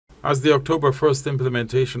As the October 1st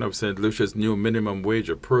implementation of St. Lucia's new minimum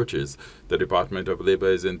wage approaches, the Department of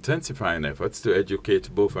Labor is intensifying efforts to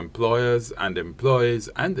educate both employers and employees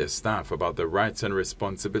and their staff about the rights and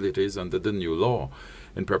responsibilities under the new law.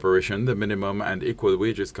 In preparation, the Minimum and Equal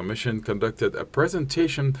Wages Commission conducted a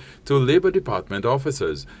presentation to Labor Department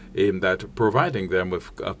officers aimed at providing them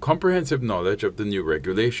with a comprehensive knowledge of the new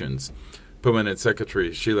regulations. Permanent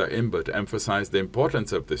Secretary Sheila Imbert emphasized the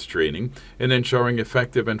importance of this training in ensuring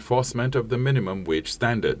effective enforcement of the minimum wage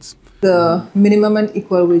standards. The Minimum and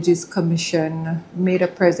Equal Wages Commission made a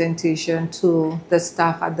presentation to the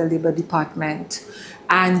staff at the Labor Department,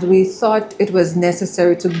 and we thought it was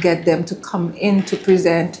necessary to get them to come in to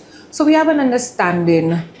present so we have an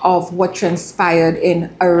understanding of what transpired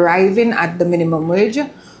in arriving at the minimum wage,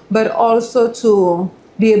 but also to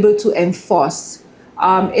be able to enforce.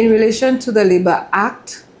 In relation to the Labor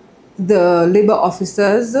Act, the labor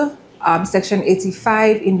officers, Section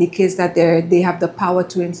 85 indicates that they have the power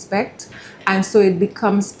to inspect, and so it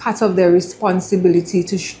becomes part of their responsibility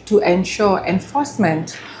to ensure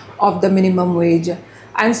enforcement of the minimum wage.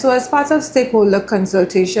 And so as part of stakeholder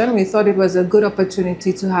consultation, we thought it was a good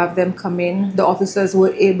opportunity to have them come in. The officers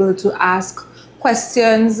were able to ask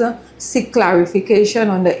questions, seek clarification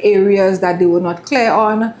on the areas that they were not clear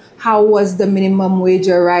on, how was the minimum wage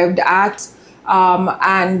arrived at,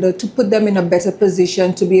 and to put them in a better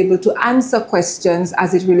position to be able to answer questions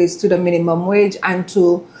as it relates to the minimum wage and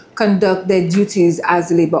to conduct their duties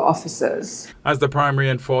as labor officers. As the primary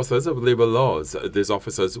enforcers of labor laws, these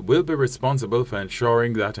officers will be responsible for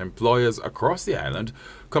ensuring that employers across the island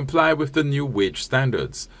comply with the new wage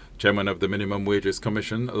standards. Chairman of the Minimum Wages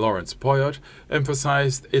Commission, Lawrence Poyot,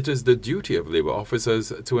 emphasized it is the duty of labor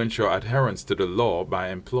officers to ensure adherence to the law by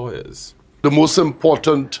employers. The most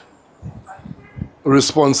important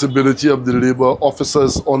responsibility of the labor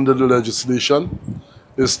officers under the legislation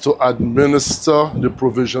is to administer the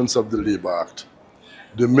provisions of the Labor Act.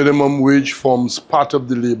 The minimum wage forms part of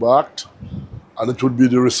the Labor Act, and it would be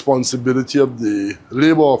the responsibility of the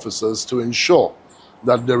labor officers to ensure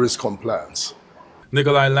that there is compliance.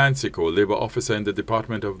 Nikolai Lancico, labor officer in the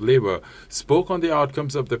Department of Labor, spoke on the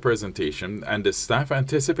outcomes of the presentation and the staff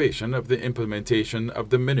anticipation of the implementation of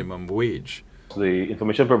the minimum wage. The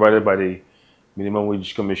information provided by the Minimum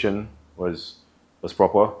Wage Commission was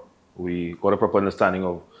proper. We got a proper understanding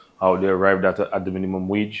of how they arrived at the minimum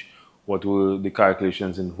wage, what were the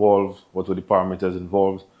calculations involved, what were the parameters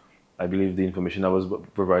involved. I believe the information that was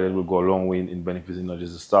provided will go a long way in benefiting not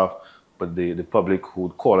just the staff, but the public who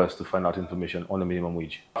would call us to find out information on the minimum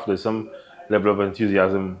wage. There's some level of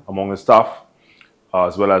enthusiasm among the staff,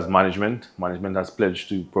 as well as management. Management has pledged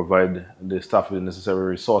to provide the staff with the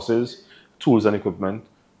necessary resources, tools and equipment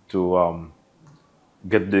to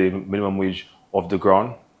get the minimum wage off the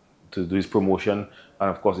ground, to do its promotion, and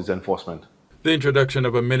of course its enforcement. The introduction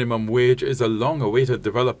of a minimum wage is a long-awaited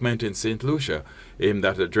development in St. Lucia, aimed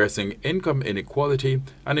at addressing income inequality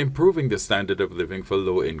and improving the standard of living for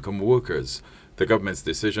low-income workers. The government's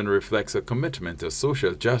decision reflects a commitment to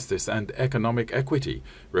social justice and economic equity,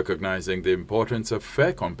 recognizing the importance of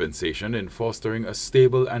fair compensation in fostering a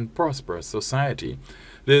stable and prosperous society.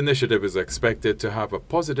 The initiative is expected to have a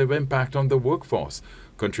positive impact on the workforce,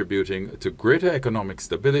 contributing to greater economic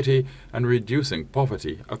stability and reducing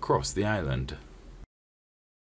poverty across the island.